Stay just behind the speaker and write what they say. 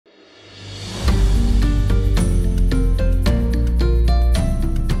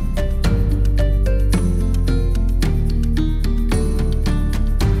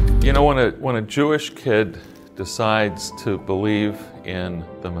know, when a Jewish kid decides to believe in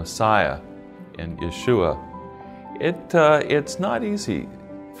the Messiah, in Yeshua, it's not easy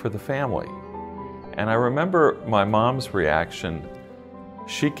for the family. And I remember my mom's reaction.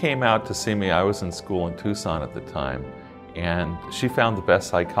 She came out to see me. I was in school in Tucson at the time, and she found the best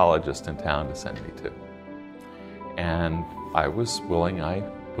psychologist in town to send me to. And I was willing. I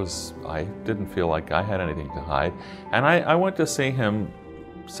didn't feel like I had anything to hide. And I went to see him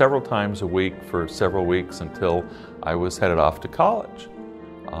several times a week for several weeks until I was headed off to college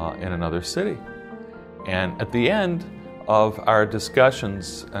in another city. And at the end of our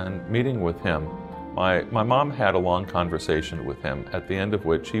discussions and meeting with him, my mom had a long conversation with him, at the end of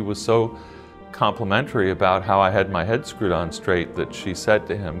which he was so complimentary about how I had my head screwed on straight that she said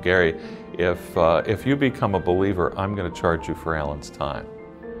to him, "Gary, if you become a believer, I'm going to charge you for Alan's time."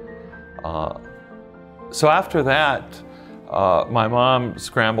 So after that, my mom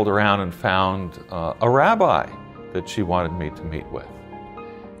scrambled around and found a rabbi that she wanted me to meet with.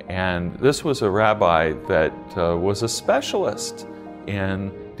 And this was a rabbi that was a specialist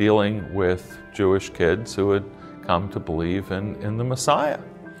in dealing with Jewish kids who had come to believe in the Messiah.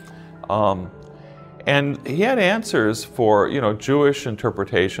 And he had answers for, Jewish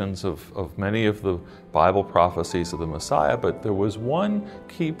interpretations of many of the Bible prophecies of the Messiah, but there was one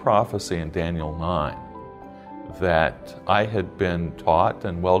key prophecy in Daniel 9 that I had been taught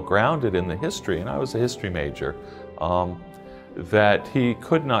and well grounded in the history, and I was a history major, that he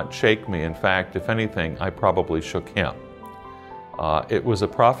could not shake me. In fact, if anything, I probably shook him. It was a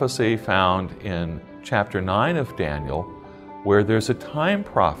prophecy found in chapter 9 of Daniel, where there's a time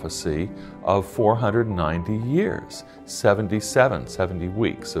prophecy of 490 years, 70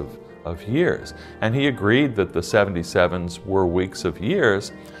 weeks of years. And he agreed that the 77s were weeks of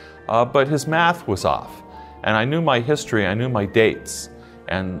years, but his math was off. And I knew my history, I knew my dates.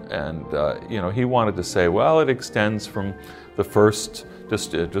 And he wanted to say, well, it extends from the first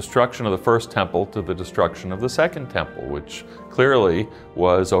destruction of the first temple to the destruction of the second temple, which clearly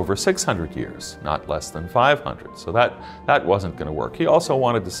was over 600 years, not less than 500. So that wasn't going to work. He also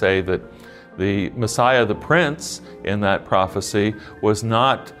wanted to say that the Messiah, the Prince, in that prophecy was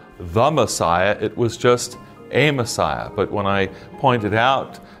not the Messiah, it was just a Messiah. But when I pointed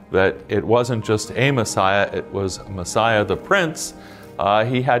out that it wasn't just a Messiah, it was Messiah the Prince,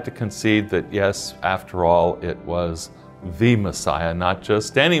 he had to concede that yes, after all, it was the Messiah, not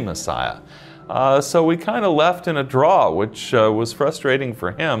just any Messiah. So we kind of left in a draw, which was frustrating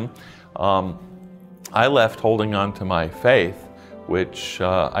for him. I left holding on to my faith, which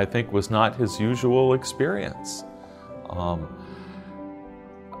I think was not his usual experience.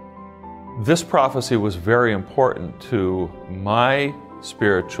 This prophecy was very important to my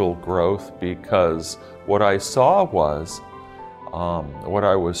spiritual growth because what I saw was, what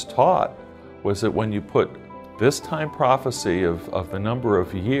I was taught was that when you put this time prophecy of the number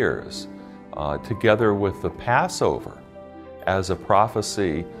of years together with the Passover as a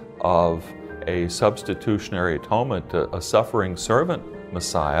prophecy of a substitutionary atonement, a suffering servant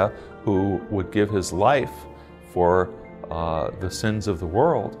Messiah who would give his life for the sins of the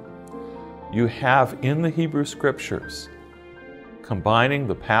world, you have in the Hebrew Scriptures, combining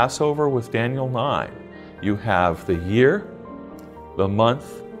the Passover with Daniel 9, you have the year, the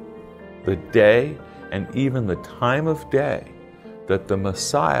month, the day, and even the time of day that the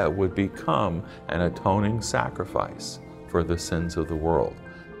Messiah would become an atoning sacrifice for the sins of the world.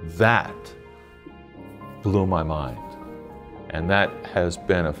 That blew my mind, and that has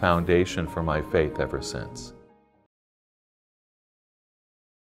been a foundation for my faith ever since.